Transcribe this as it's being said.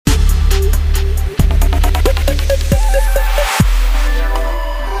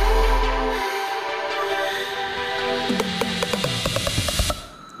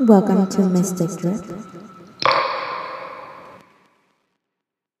Welcome to Mystic Drip.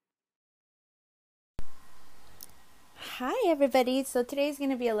 Hi everybody. So today's going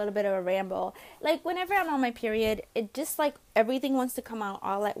to be a little bit of a ramble. Like whenever I'm on my period, it just like everything wants to come out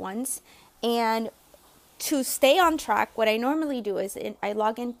all at once. And to stay on track, what I normally do is I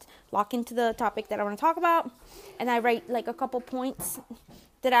lock into the topic that I want to talk about, and I write like a couple points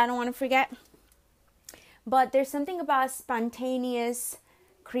that I don't want to forget. But there's something about spontaneous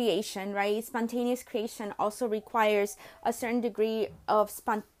creation, right? Spontaneous creation also requires a certain degree of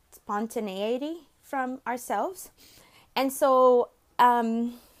spontaneity from ourselves. And so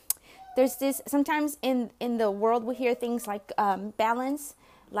there's this, sometimes in the world we hear things like balance,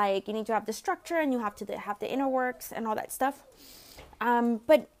 like you need to have the structure and you have to have the inner works and all that stuff.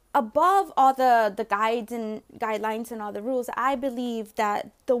 But above all the guides and guidelines and all the rules, I believe that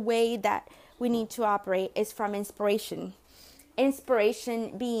the way that we need to operate is from inspiration.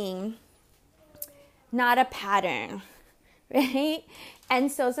 Inspiration being not a pattern, right?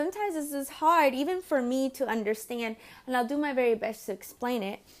 And so sometimes this is hard even for me to understand, and I'll do my very best to explain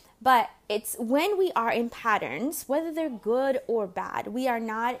it. But it's when we are in patterns, whether they're good or bad, we are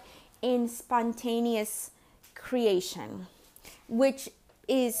not in spontaneous creation, which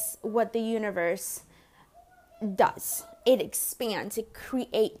is what the universe does. It expands, it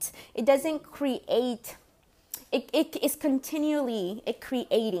creates. It doesn't create, it is continually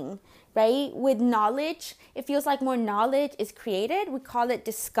creating, right? With knowledge, it feels like more knowledge is created. We call it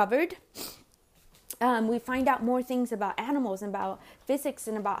discovered. We find out more things about animals and about physics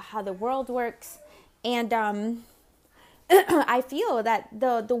and about how the world works. And I feel that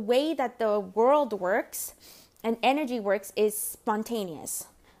the way that the world works and energy works is spontaneous,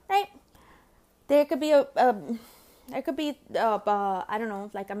 right? There could be I don't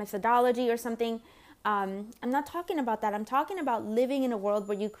know, like a methodology or something. I'm not talking about that. I'm talking about living in a world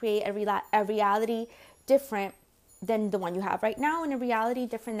where you create a reality different than the one you have right now, and a reality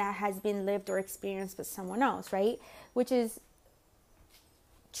different that has been lived or experienced with someone else, right? Which is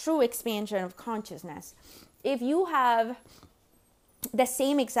true expansion of consciousness. If you have the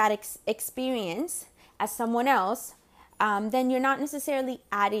same exact experience as someone else, then you're not necessarily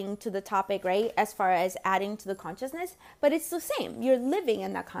adding to the topic, right? As far as adding to the consciousness, but it's the same. You're living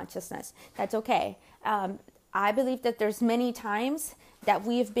in that consciousness. That's okay. I believe that there's many times that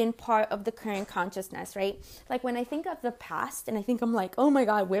we've been part of the current consciousness, right? Like when I think of the past and I think I'm like, oh my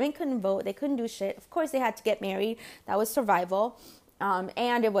God, women couldn't vote. They couldn't do shit. Of course they had to get married. That was survival.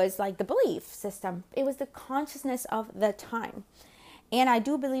 And it was like the belief system. It was the consciousness of the time. And I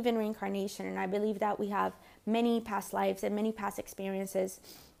do believe in reincarnation, and I believe that we have many past lives and many past experiences.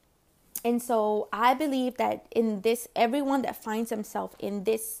 And so I believe that in this, everyone that finds himself in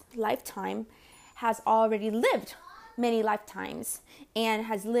this lifetime has already lived many lifetimes and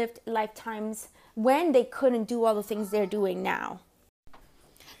has lived lifetimes when they couldn't do all the things they're doing now.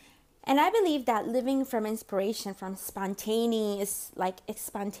 And I believe that living from inspiration, from spontaneous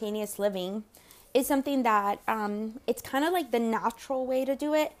living, is something that it's kind of like the natural way to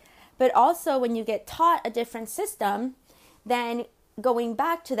do it. But also when you get taught a different system, then going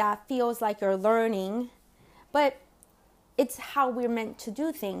back to that feels like you're learning. But it's how we're meant to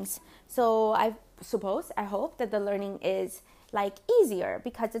do things. So I hope that the learning is like easier,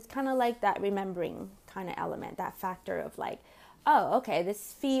 because it's kind of like that remembering kind of element, that factor of like, oh, okay,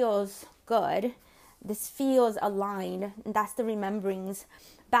 this feels good. This feels aligned. And that's the rememberings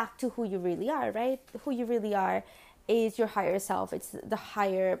back to who you really are, right? Who you really are is your higher self. It's the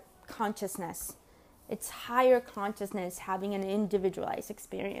higher consciousness. It's higher consciousness having an individualized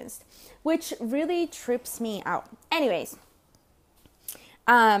experience, which really trips me out. Anyways,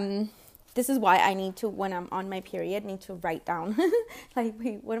 this is why I need to, when I'm on my period, need to write down like,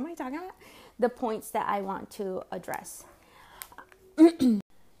 wait, what am I talking about? The points that I want to address.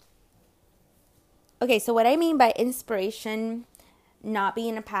 Okay, so what I mean by inspiration not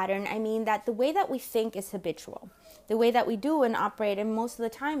being a pattern, I mean that the way that we think is habitual. The way that we do and operate, and most of the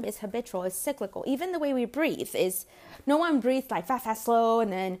time is habitual, is cyclical. Even the way we breathe is, no one breathes like fast, fast, slow,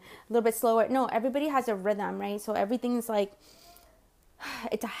 and then a little bit slower. No, everybody has a rhythm, right? So everything's like,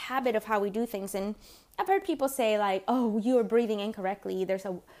 it's a habit of how we do things. And I've heard people say like, oh, you are breathing incorrectly. There's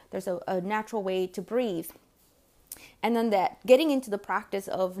a natural way to breathe. And then that getting into the practice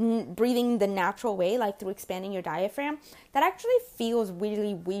of breathing the natural way, like through expanding your diaphragm, that actually feels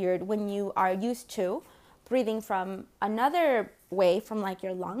really weird when you are used to breathing from another way, from like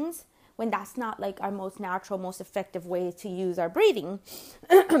your lungs, when that's not like our most natural, most effective way to use our breathing.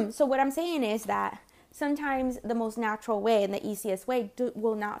 So what I'm saying is that sometimes the most natural way and the easiest way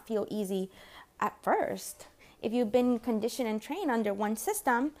will not feel easy at first. if you've been conditioned and trained under one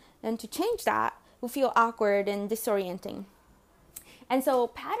system, then to change that will feel awkward and disorienting. And so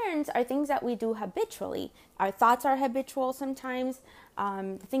patterns are things that we do habitually. Our thoughts are habitual sometimes.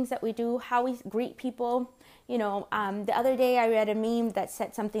 Things that we do, how we greet people. The other day I read a meme that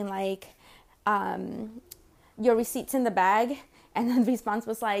said something like, your receipt's in the bag. And then the response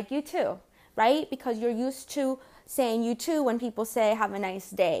was like, you too, right? Because you're used to saying you too when people say have a nice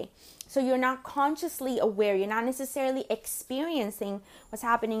day. So you're not consciously aware. You're not necessarily experiencing what's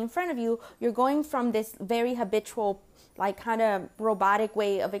happening in front of you. You're going from this very habitual, like kind of robotic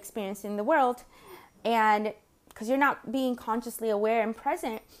way of experiencing the world. And because you're not being consciously aware and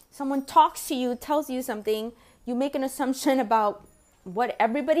present, someone talks to you, tells you something, you make an assumption about what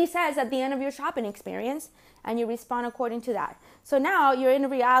everybody says at the end of your shopping experience, and you respond according to that. So now you're in a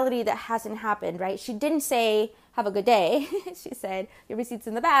reality that hasn't happened, right? She didn't say, have a good day. She said, your receipt's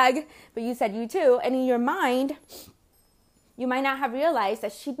in the bag, but you said you too. And in your mind, you might not have realized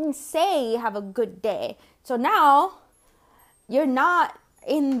that she didn't say have a good day. So now you're not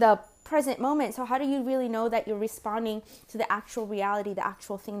in the present moment. So how do you really know that you're responding to the actual reality, the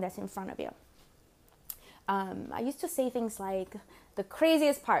actual thing that's in front of you? I used to say things like, the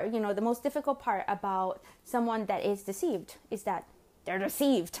craziest part, the most difficult part about someone that is deceived is that they're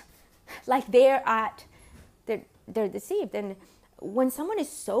deceived. Like they're deceived. And when someone is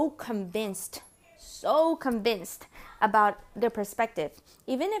so convinced about their perspective,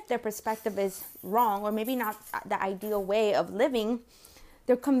 even if their perspective is wrong or maybe not the ideal way of living,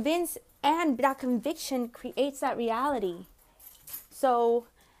 they're convinced, and that conviction creates that reality. So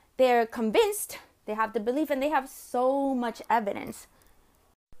they're convinced, they have the belief, and they have so much evidence.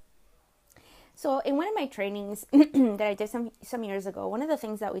 So in one of my trainings that I did some years ago, one of the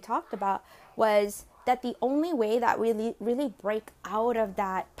things that we talked about was that the only way that we really break out of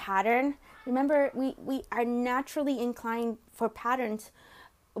that pattern, remember, we are naturally inclined for patterns.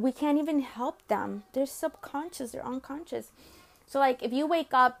 We can't even help them. They're subconscious, they're unconscious. So like if you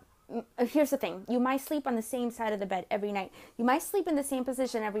wake up, here's the thing, you might sleep on the same side of the bed every night. You might sleep in the same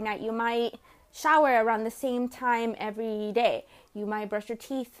position every night. You might shower around the same time every day. You might brush your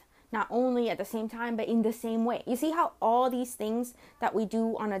teeth not only at the same time, but in the same way. You see how all these things that we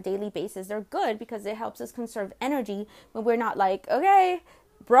do on a daily basis, they're good because it helps us conserve energy when we're not like, okay,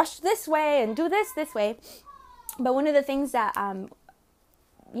 brush this way and do this way. But one of the things that,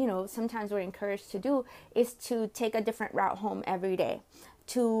 sometimes we're encouraged to do is to take a different route home every day,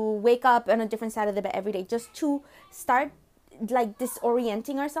 to wake up on a different side of the bed every day, just to start like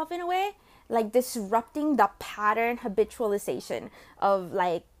disorienting ourselves in a way, like disrupting the pattern habitualization of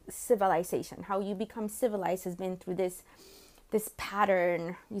like civilization. How you become civilized has been through this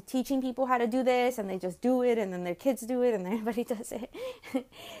pattern. You're teaching people how to do this and they just do it, and then their kids do it, and everybody does it.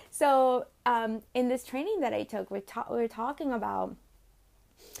 So in this training that I took, we're talking about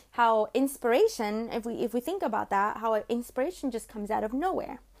how inspiration, if we think about that, how inspiration just comes out of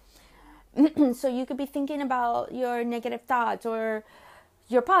nowhere. So you could be thinking about your negative thoughts or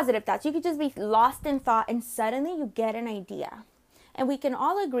your positive thoughts. You could just be lost in thought, and suddenly you get an idea. And we can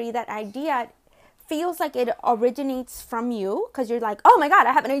all agree that idea feels like it originates from you, because you're like, oh my God,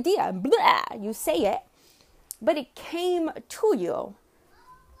 I have an idea. Blah, you say it, but it came to you.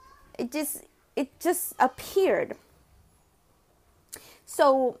 It just appeared.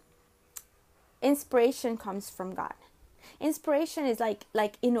 So inspiration comes from God. Inspiration is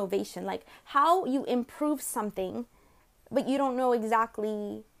like innovation, like how you improve something, but you don't know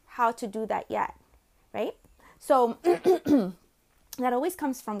exactly how to do that yet, right? So that always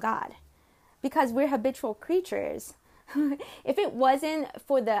comes from God, because we're habitual creatures. If it wasn't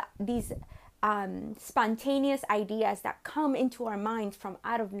for these spontaneous ideas that come into our minds from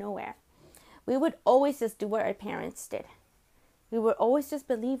out of nowhere, we would always just do what our parents did. We would always just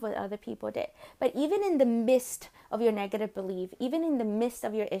believe what other people did. But even in the midst of your negative belief, even in the midst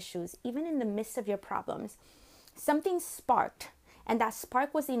of your issues, even in the midst of your problems, something sparked, and that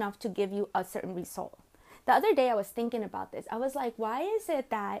spark was enough to give you a certain result. The other day I was thinking about this. I was like, why is it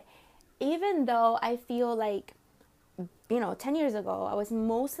that even though I feel like, 10 years ago, I was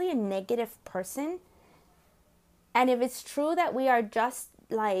mostly a negative person, and if it's true that we are just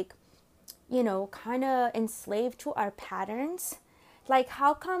like, kind of enslaved to our patterns, like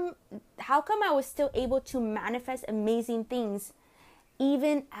how come I was still able to manifest amazing things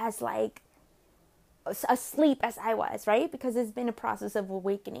even as like asleep as I was, right? Because it's been a process of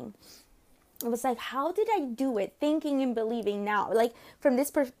awakening. It was like, how did I do it? Thinking and believing now, like from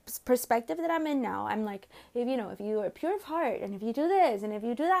this perspective that I'm in now, I'm like, if you are pure of heart, and if you do this, and if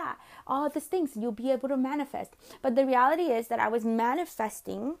you do that, all these things, you'll be able to manifest. But the reality is that I was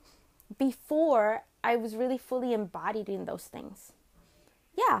manifesting before I was really fully embodied in those things.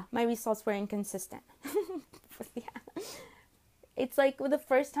 Yeah, my results were inconsistent. Yeah. It's like the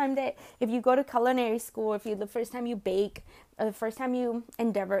first time that if you go to culinary school, the first time you bake, or the first time you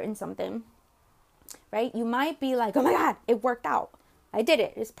endeavor in something, right? You might be like, oh my God, it worked out. I did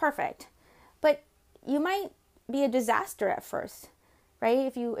it. It's perfect. But you might be a disaster at first, right?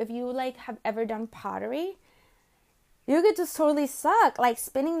 If you like have ever done pottery, you could just totally suck, like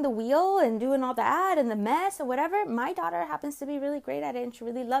spinning the wheel and doing all that and the mess or whatever. My daughter happens to be really great at it and she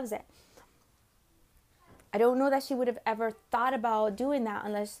really loves it. I don't know that she would have ever thought about doing that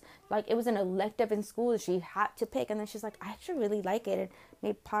unless like it was an elective in school she had to pick. And then she's like, I actually really like it, and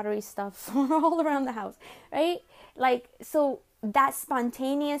made pottery stuff all around the house, right? Like, so that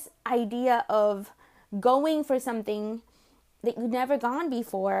spontaneous idea of going for something that you've never gone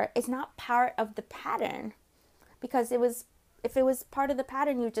before is not part of the pattern. Because if it was part of the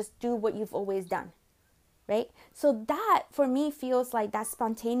pattern, you just do what you've always done. Right? So that for me feels like that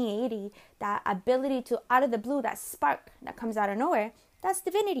spontaneity, that ability to out of the blue, that spark that comes out of nowhere, that's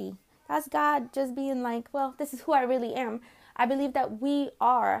divinity. That's God just being like, well, this is who I really am. I believe that we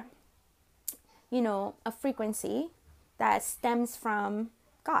are, a frequency that stems from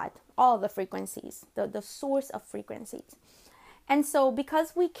God, all the frequencies, the source of frequencies. And so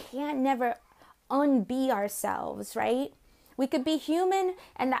because we can't never unbe ourselves, right? We could be human,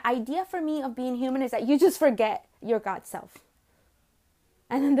 and the idea for me of being human is that you just forget your God self.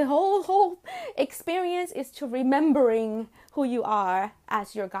 And then the whole experience is to remembering who you are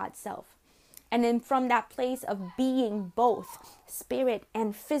as your God self. And then from that place of being both spirit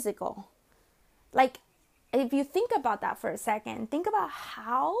and physical. Like, if you think about that for a second, think about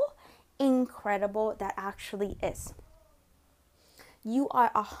how incredible that actually is. You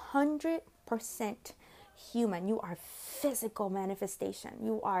are 100% human. You are physical manifestation.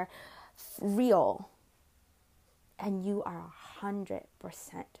 You are real. And you are 100%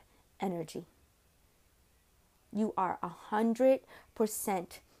 energy. You are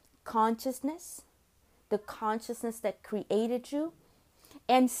 100% consciousness, the consciousness that created you,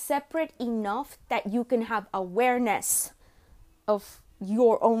 and separate enough that you can have awareness of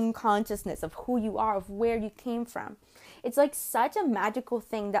your own consciousness, of who you are, of where you came from. It's like such a magical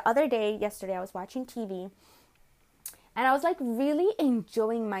thing. Yesterday, I was watching TV and I was like really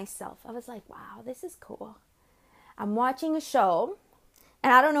enjoying myself. I was like, wow, this is cool. I'm watching a show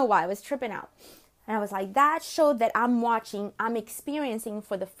and I don't know why, I was tripping out. And I was like, that show that I'm watching, I'm experiencing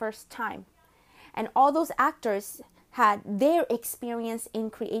for the first time. And all those actors had their experience in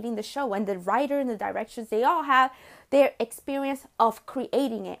creating the show, and the writer and the directors, they all have their experience of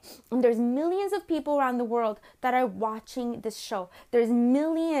creating it. And there's millions of people around the world that are watching this show. There's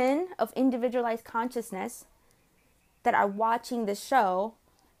millions of individualized consciousness that are watching this show,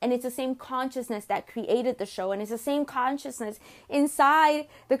 and it's the same consciousness that created the show, and it's the same consciousness inside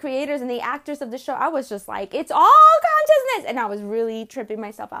the creators and the actors of the show. I was just like, it's all consciousness, and I was really tripping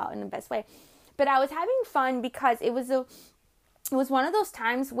myself out in the best way. But I was having fun because it was one of those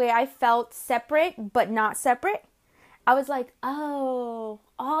times where I felt separate but not separate. I was like, oh,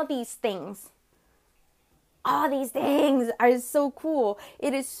 all these things are so cool.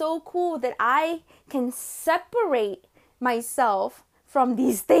 It is so cool that I can separate myself from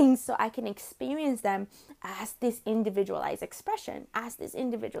these things so I can experience them as this individualized expression, as this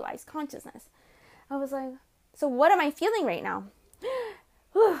individualized consciousness. I was like, so what am I feeling right now?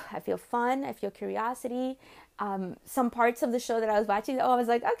 I feel fun. I feel curiosity. Some parts of the show that I was watching, I was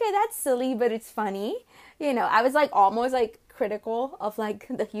like, okay, that's silly, but it's funny. I was like almost like critical of like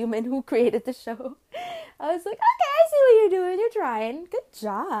the human who created the show. I was like, okay, I see what you're doing. You're trying. Good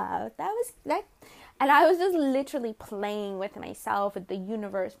job. That. And I was just literally playing with myself, with the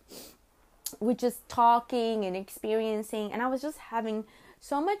universe, with just talking and experiencing. And I was just having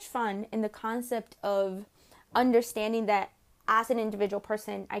so much fun in the concept of understanding that as an individual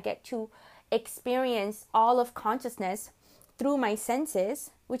person, I get to experience all of consciousness through my senses,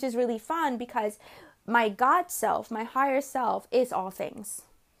 which is really fun because my God self, my higher self, is all things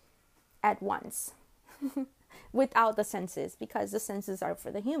at once without the senses, because the senses are for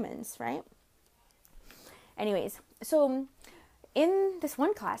the humans, right? Anyways, so in this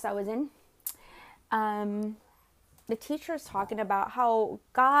one class I was in, the teacher is talking about how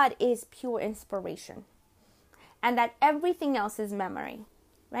God is pure inspiration and that everything else is memory,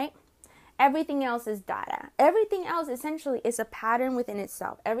 right? Everything else is data. Everything else essentially is a pattern within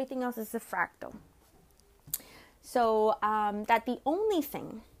itself. Everything else is a fractal. So that the only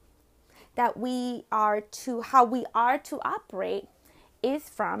thing that how we are to operate is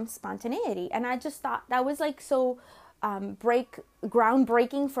from spontaneity. And I just thought that was like so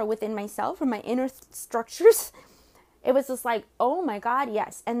groundbreaking for within myself, for my inner structures. It was just like, oh my God,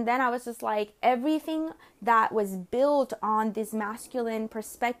 yes. And then I was just like, everything that was built on this masculine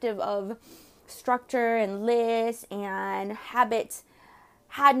perspective of structure and lists and habits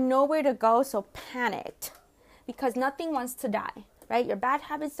had nowhere to go, so panicked. Because nothing wants to die, right? Your bad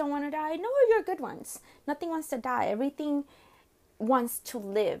habits don't want to die. No, your good ones. Nothing wants to die. Everything wants to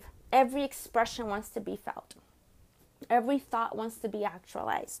live. Every expression wants to be felt. Every thought wants to be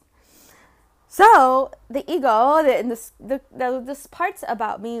actualized. So the ego, and this parts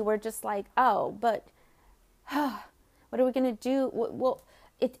about me were just like, oh, but what are we gonna do? Well,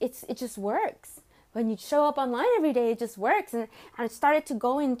 it just works. When you show up online every day, it just works. And it started to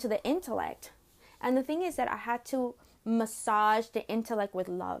go into the intellect. And the thing is that I had to massage the intellect with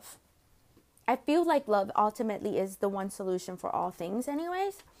love. I feel like love ultimately is the one solution for all things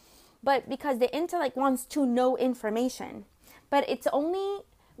anyways. But because the intellect wants to know information. But it's only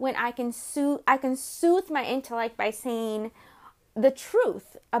when I can soothe my intellect by saying the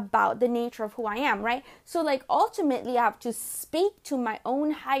truth about the nature of who I am, right? So like ultimately I have to speak to my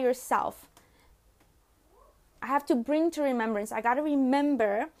own higher self. I have to bring to remembrance. I got to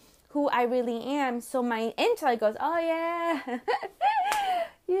remember who I really am. So my intellect goes, oh yeah,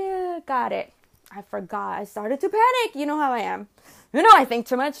 yeah, got it. I forgot. I started to panic. You know how I am. You know I think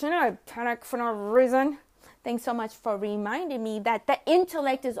too much. You know I panic for no reason. Thanks so much for reminding me that the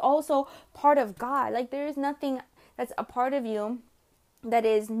intellect is also part of God. Like there is nothing that's a part of you that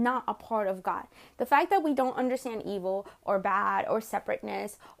is not a part of God. The fact that we don't understand evil or bad or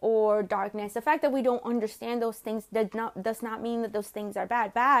separateness or darkness, the fact that we don't understand those things does not mean that those things are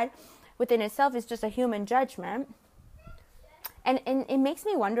bad. Bad within itself is just a human judgment. And it makes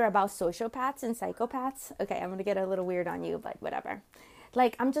me wonder about sociopaths and psychopaths. Okay, I'm going to get a little weird on you, but whatever.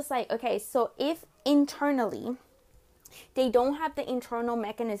 Like, I'm just like, okay, so if internally they don't have the internal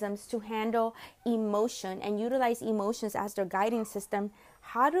mechanisms to handle emotion and utilize emotions as their guiding system,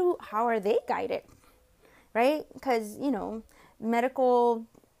 how are they guided? Right? Because, medical,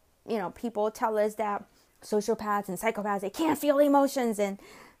 people tell us that sociopaths and psychopaths, they can't feel emotions and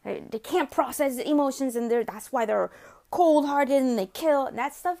they can't process emotions, and that's why they're cold-hearted and they kill.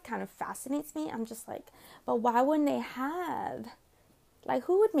 That stuff kind of fascinates me. I'm just like, but why wouldn't they have? Like,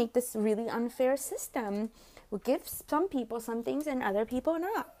 who would make this really unfair system? We'll give some people some things and other people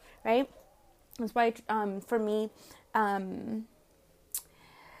not, right? That's why, for me, the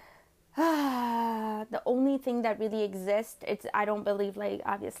only thing that really exists, I don't believe, like,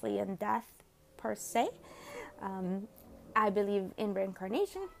 obviously in death per se. I believe in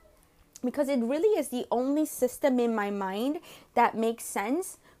reincarnation because it really is the only system in my mind that makes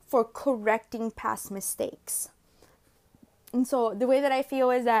sense for correcting past mistakes. And so the way that I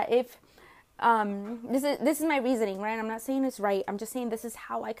feel is that if this is my reasoning, right? I'm not saying it's right. I'm just saying this is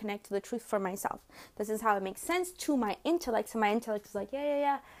how I connect to the truth for myself. This is how it makes sense to my intellect. So my intellect is like,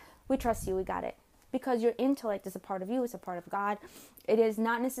 yeah, we trust you, we got it. Because your intellect is a part of you, it's a part of God. It is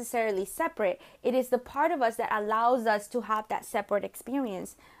not necessarily separate. It is the part of us that allows us to have that separate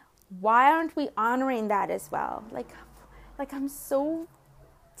experience. Why aren't we honoring that as well? Like I'm so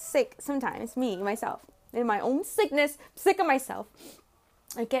sick sometimes, myself, in my own sickness, sick of myself.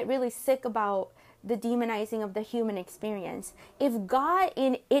 I get really sick about the demonizing of the human experience. If God,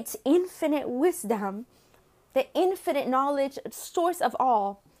 in its infinite wisdom, the infinite knowledge, source of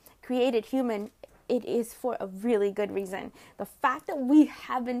all, created human, it is for a really good reason. The fact that we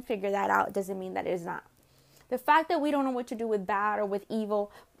haven't figured that out doesn't mean that it is not. The fact that we don't know what to do with bad or with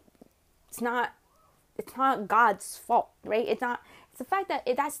evil, it's not God's fault, right? It's the fact that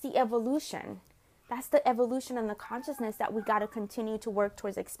that's the evolution. That's the evolution and the consciousness that we got to continue to work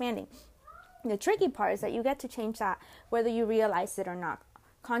towards expanding. The tricky part is that you get to change that whether you realize it or not,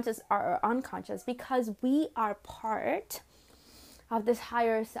 conscious or unconscious, because we are part of this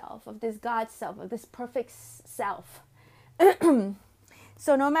higher self, of this God self, of this perfect self.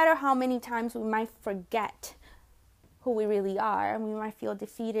 So no matter how many times we might forget who we really are, and we might feel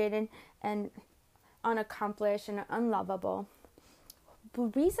defeated and unaccomplished and unlovable, the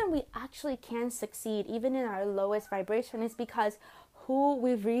reason we actually can succeed even in our lowest vibration is because who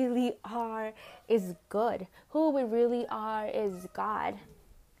we really are is good. Who we really are is God.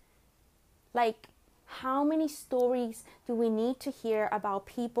 Like, how many stories do we need to hear about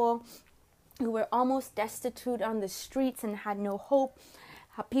people who were almost destitute on the streets and had no hope?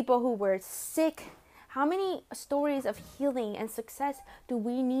 People who were sick. How many stories of healing and success do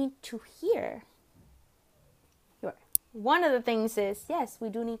we need to hear? One of the things is, yes, we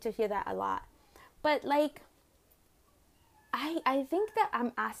do need to hear that a lot. But like, I think that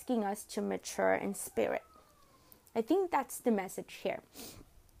I'm asking us to mature in spirit. I think that's the message here.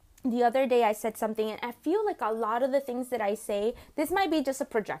 The other day I said something, and I feel like a lot of the things that I say, this might be just a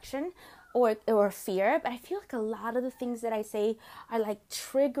projection or fear, but I feel like a lot of the things that I say are like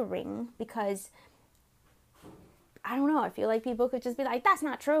triggering, because I don't know, I feel like people could just be like, that's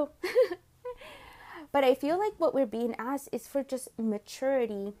not true. But I feel like what we're being asked is for just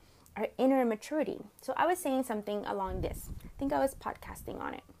maturity, our inner maturity. So I was saying something along this. I think I was podcasting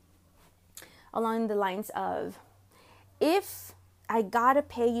on it. Along the lines of, if I gotta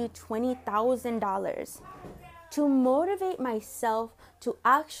pay you $20,000 to motivate myself to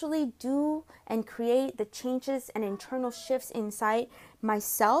actually do and create the changes and internal shifts inside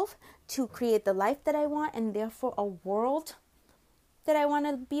myself to create the life that I want, and therefore a world that I want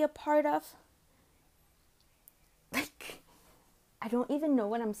to be a part of. Like, I don't even know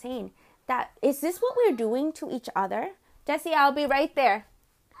what I'm saying. That is this what we're doing to each other? Jesse, I'll be right there.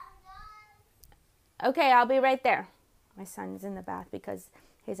 Okay, I'll be right there. My son's in the bath because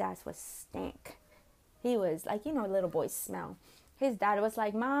his ass was stank. He was like, little boys smell. His dad was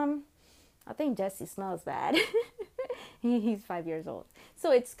like, Mom, I think Jesse smells bad. He's 5 years old.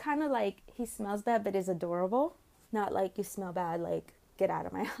 So it's kind of like he smells bad, but is adorable. Not like you smell bad, like get out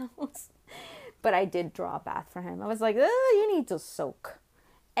of my house. But I did draw a bath for him. I was like, you need to soak.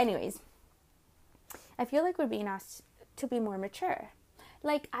 Anyways, I feel like we're being asked to be more mature.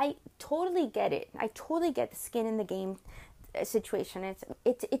 Like, I totally get it. I totally get the skin in the game situation.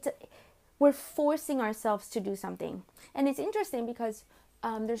 We're forcing ourselves to do something. And it's interesting because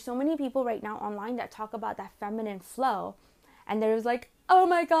there's so many people right now online that talk about that feminine flow. And there's like, oh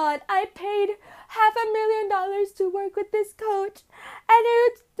my God, I paid $500,000 to work with this coach. And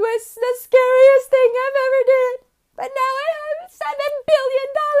it was the scariest thing I've ever did. But now I have $7 billion.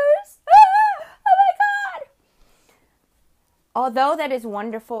 Oh my God. Although that is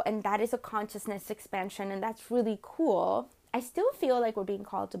wonderful and that is a consciousness expansion and that's really cool, I still feel like we're being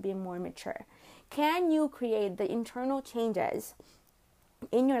called to be more mature. Can you create the internal changes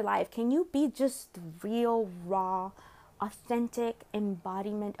in your life? Can you be just the real, raw, authentic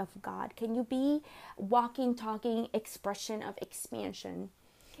embodiment of God? Can you be walking, talking expression of expansion?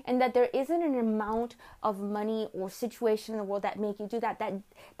 And that there isn't an amount of money or situation in the world that make you do that.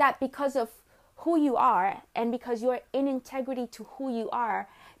 That because of who you are and because you're in integrity to who you are,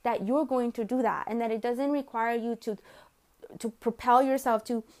 that you're going to do that. And that it doesn't require you to propel yourself,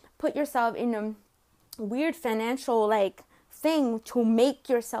 to put yourself in a weird financial thing to make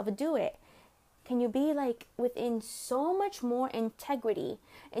yourself do it. Can you be within so much more integrity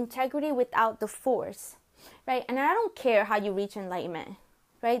without the force, right? And I don't care how you reach enlightenment,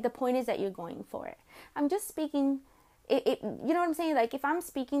 right? The point is that you're going for it. I'm just speaking, you know what I'm saying? If I'm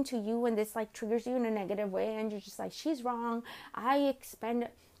speaking to you and this triggers you in a negative way and you're just like, she's wrong, I expend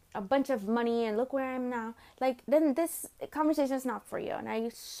a bunch of money and look where I am now, then this conversation is not for you. And I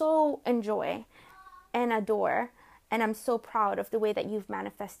so enjoy and adore, and I'm so proud of the way that you've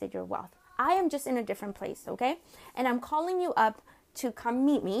manifested your wealth. I am just in a different place, okay? And I'm calling you up to come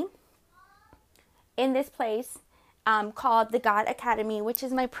meet me in this place called the God Academy, which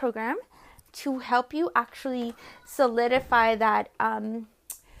is my program to help you actually solidify that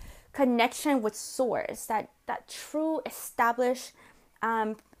connection with source, that true established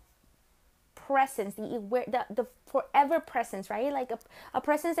presence, the forever presence, right? A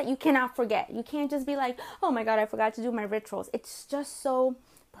presence that you cannot forget. You can't just be like, oh my God, I forgot to do my rituals. It's just so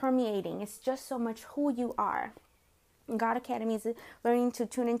permeating. It's just so much who you are. God Academy is learning to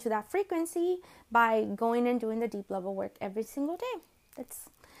tune into that frequency by going and doing the deep level work every single day.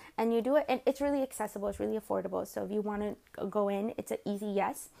 And you do it, and it's really accessible. It's really affordable. So if you want to go in, it's an easy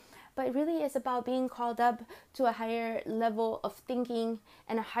yes. But it really is about being called up to a higher level of thinking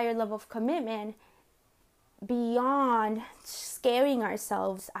and a higher level of commitment beyond scaring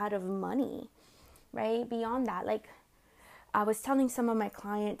ourselves out of money, right? Beyond that, I was telling some of my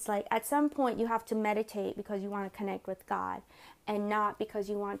clients, at some point you have to meditate because you want to connect with God and not because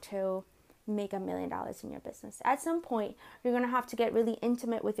you want to make $1 million in your business. At some point, you're going to have to get really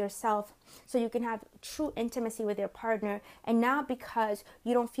intimate with yourself so you can have true intimacy with your partner, and not because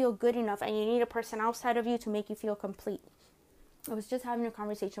you don't feel good enough and you need a person outside of you to make you feel complete. I was just having a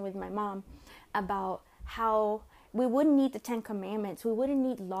conversation with my mom about how we wouldn't need the 10 commandments. We wouldn't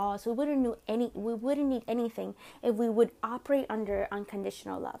need laws. We wouldn't need anything if we would operate under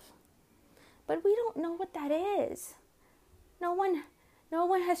unconditional love. But we don't know what that is. No one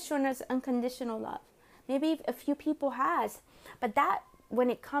has shown us unconditional love. Maybe a few people has. But that, when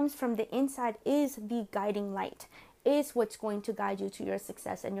it comes from the inside, is the guiding light. Is what's going to guide you to your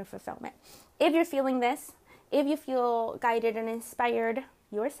success and your fulfillment. If you're feeling this, if you feel guided and inspired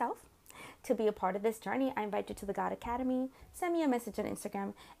yourself to be a part of this journey, I invite you to the God Academy. Send me a message on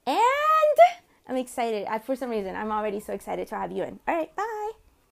Instagram. And I'm excited. For some reason, I'm already so excited to have you in. All right, bye.